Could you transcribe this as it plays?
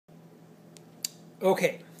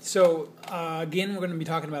Okay, so again, we're going to be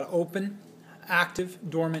talking about open, active,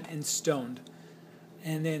 dormant, and stoned.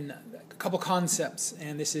 And then a couple concepts,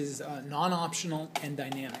 and this is non-optional and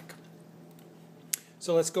dynamic.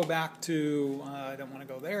 So let's go back to, I don't want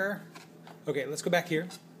to go there. Okay, let's go back here.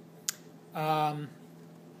 Let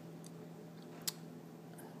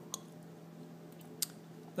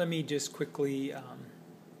me just quickly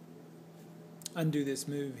undo this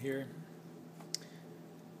move here.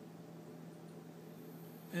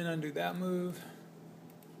 And undo that move.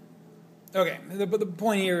 Okay, the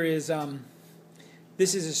point here is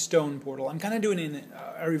this is a stone portal. I'm kind of doing it in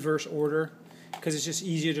a reverse order because it's just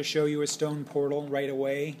easier to show you a stone portal right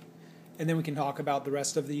away, and then we can talk about the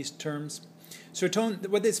rest of these terms. So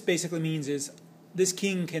what this basically means is this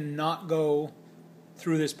king cannot go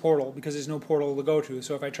through this portal because there's no portal to go to.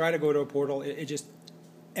 So if I try to go to a portal, it just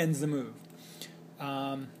ends the move.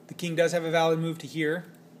 The king does have a valid move to here.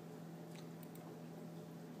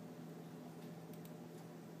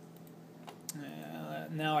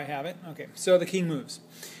 Now I have it. Okay, so the king moves.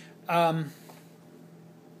 Now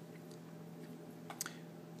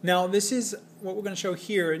this is what we're going to show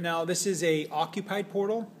here. Now this is a occupied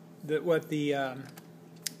portal that what the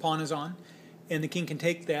pawn is on, and the king can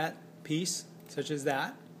take that piece, such as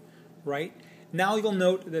that, right? Now you'll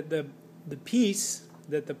note that the piece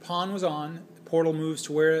that the pawn was on, the portal moves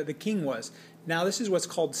to where the king was. Now this is what's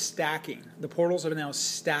called stacking. The portals are now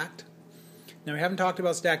stacked. Now we haven't talked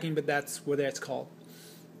about stacking, but that's what that's called.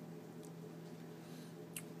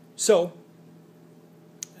 So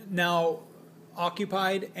now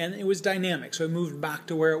occupied, and it was dynamic, so it moved back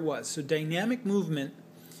to where it was. So dynamic movement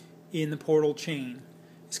in the portal chain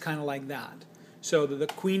is kind of like that. So the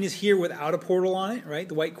queen is here without a portal on it, right?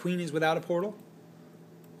 The white queen is without a portal,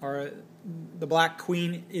 or the black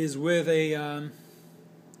queen is with a. Yeah,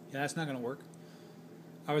 that's not going to work.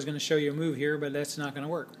 I was going to show you a move here, but that's not going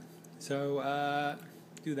to work. So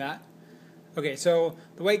do that. Okay, so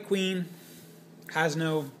the white queen has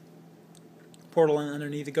no portal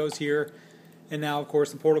underneath. It goes here, and now of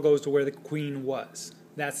course the portal goes to where the queen was.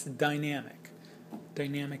 That's the dynamic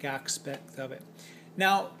aspect of it.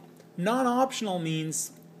 Now non-optional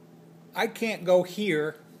means I can't go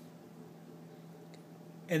here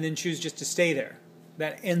and then choose just to stay there.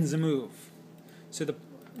 That ends the move. So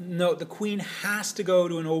the queen has to go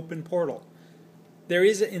to an open portal. There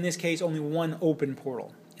is, in this case, only one open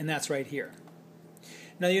portal, and that's right here.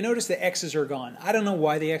 Now you notice the X's are gone. I don't know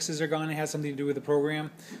why the X's are gone. It has something to do with the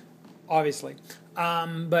program, obviously.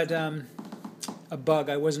 But a bug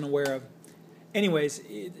I wasn't aware of. Anyways,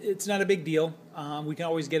 it's not a big deal. We can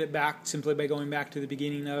always get it back simply by going back to the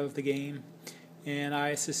beginning of the game. And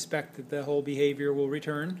I suspect that the whole behavior will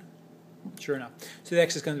return. Sure enough. So the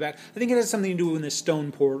X's comes back. I think it has something to do with the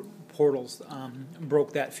stone portals.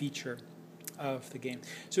 Broke that feature of the game.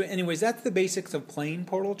 So anyways, that's the basics of playing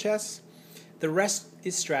portal chess. The rest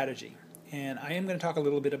is strategy, and I am going to talk a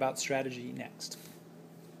little bit about strategy next.